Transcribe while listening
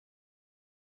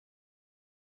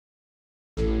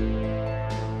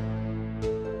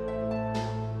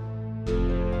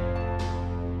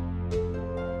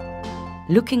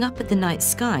Looking up at the night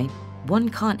sky, one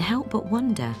can't help but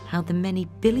wonder how the many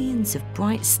billions of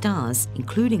bright stars,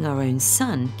 including our own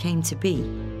sun, came to be.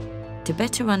 To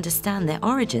better understand their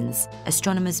origins,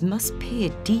 astronomers must peer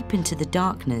deep into the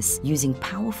darkness using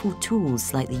powerful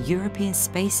tools like the European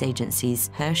Space Agency's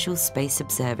Herschel Space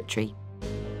Observatory.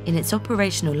 In its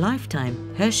operational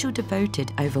lifetime, Herschel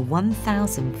devoted over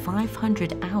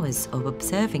 1,500 hours of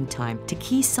observing time to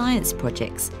key science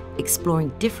projects exploring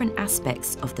different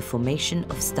aspects of the formation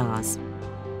of stars.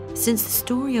 Since the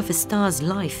story of a star's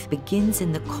life begins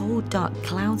in the cold, dark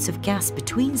clouds of gas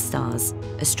between stars,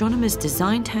 astronomers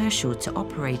designed Herschel to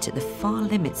operate at the far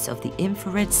limits of the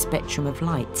infrared spectrum of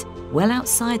light, well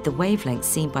outside the wavelength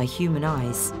seen by human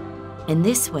eyes. In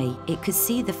this way, it could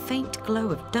see the faint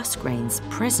glow of dust grains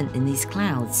present in these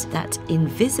clouds that, in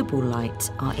visible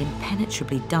light, are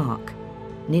impenetrably dark.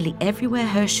 Nearly everywhere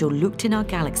Herschel looked in our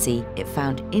galaxy, it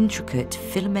found intricate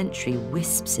filamentary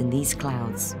wisps in these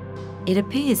clouds. It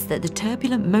appears that the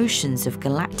turbulent motions of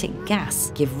galactic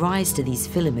gas give rise to these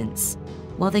filaments.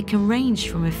 While they can range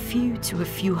from a few to a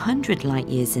few hundred light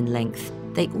years in length,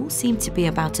 they all seem to be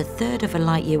about a third of a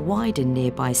light year wide in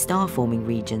nearby star-forming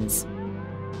regions.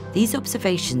 These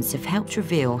observations have helped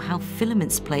reveal how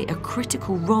filaments play a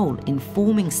critical role in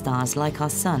forming stars like our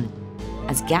Sun.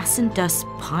 As gas and dust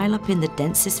pile up in the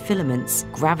densest filaments,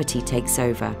 gravity takes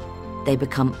over. They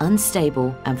become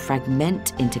unstable and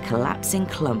fragment into collapsing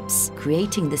clumps,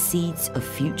 creating the seeds of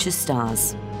future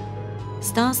stars.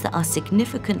 Stars that are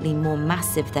significantly more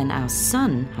massive than our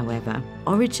Sun, however,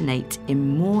 originate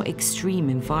in more extreme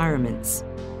environments.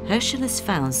 Herschel has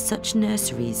found such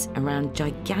nurseries around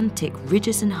gigantic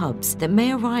ridges and hubs that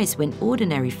may arise when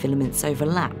ordinary filaments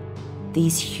overlap.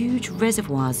 These huge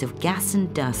reservoirs of gas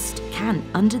and dust can,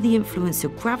 under the influence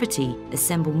of gravity,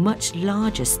 assemble much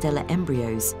larger stellar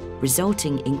embryos,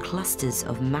 resulting in clusters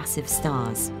of massive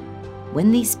stars.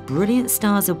 When these brilliant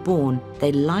stars are born,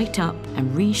 they light up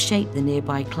and reshape the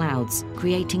nearby clouds,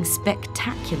 creating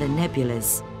spectacular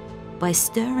nebulas. By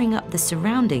stirring up the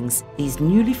surroundings, these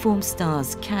newly formed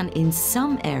stars can, in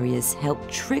some areas, help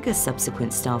trigger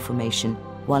subsequent star formation,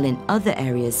 while in other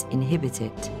areas inhibit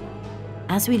it.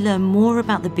 As we learn more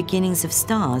about the beginnings of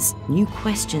stars, new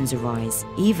questions arise,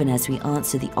 even as we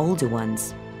answer the older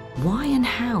ones. Why and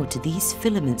how do these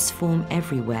filaments form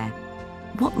everywhere?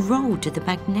 What role do the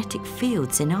magnetic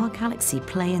fields in our galaxy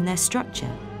play in their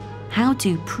structure? How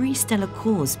do pre-stellar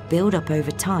cores build up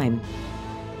over time?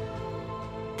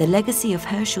 The legacy of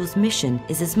Herschel's mission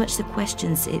is as much the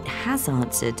questions it has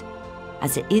answered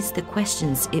as it is the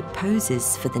questions it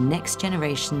poses for the next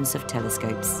generations of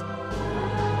telescopes.